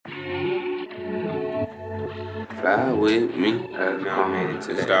Fly with me. Now I made it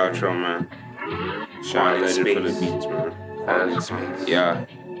to the outro, man. Shout out Legin for the beats, man. Yeah.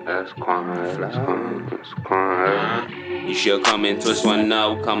 That's quiet. You should come and twist one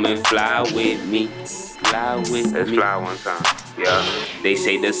up, come and fly with me. Fly with Let's me. fly one time. Yeah. They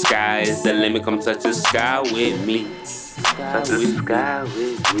say the sky is the limit, come touch the sky with me. Touch the sky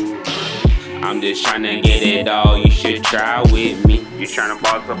with me. I'm just tryna get it all, you should try with me. You tryna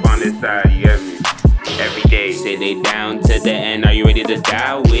boss up on this side, you get me? Every day. Say they down to the end, are you ready to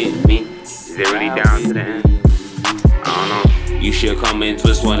die with me? Is it really down to the end? I don't know. You should come and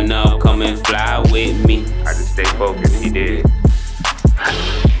twist one up, come and fly with me. I just stay focused, he did.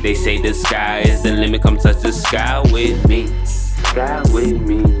 They say the sky is the limit, come touch the sky with me. Sky with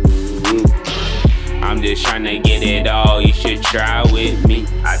me. I'm just tryna get it all, you should try with me.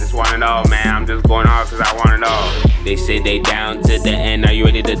 I just want it all, man. I'm just going hard cause I want it all. They say they down to the end, are you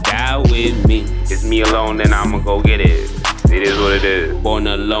ready to die with me? It's me alone, then I'ma go get it. It is what it is. Born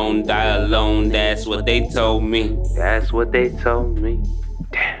alone, die alone, that's what they told me. That's what they told me.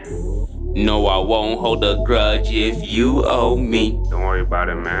 Damn. No, I won't hold a grudge if you owe me. Don't worry about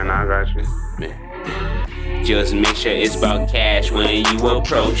it, man. I got you. Just make sure it's about cash when you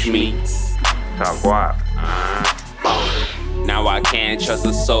approach me. Talk what? Now I can't trust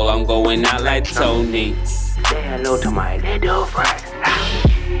a soul, I'm going out like Tony. Say hello to my little friend.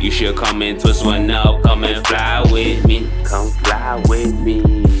 You should come and twist one up, come and fly with me. Come fly with me.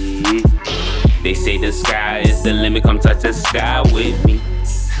 They say the sky is the limit, come touch the sky with me.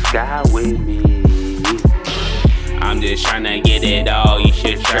 Sky with me. I'm just tryna get it all, you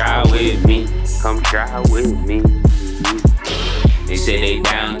should try with me. Come try with me. They say they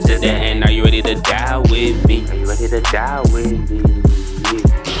down to the end, are you ready to die with me? Are you ready to die with me?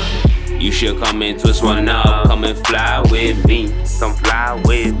 You should come and twist one up, come and fly with me. Come fly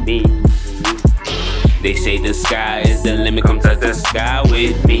with me. They say the sky is the limit, come touch the sky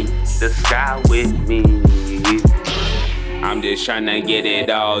with me. The sky with me. I'm just tryna get it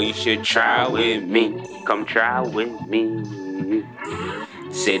all, you should try with me. Come try with me.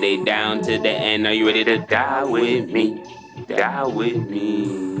 Say they down to the end, are you ready to die with me? Die with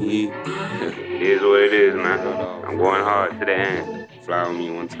me. It is what it is, man. I'm going hard to the end. Fly with me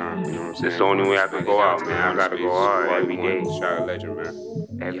one time, you know what I'm saying? It's the only way I can go out, man. I gotta go hard every day. Shout out Legin,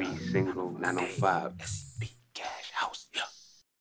 man. Every single 905 SB.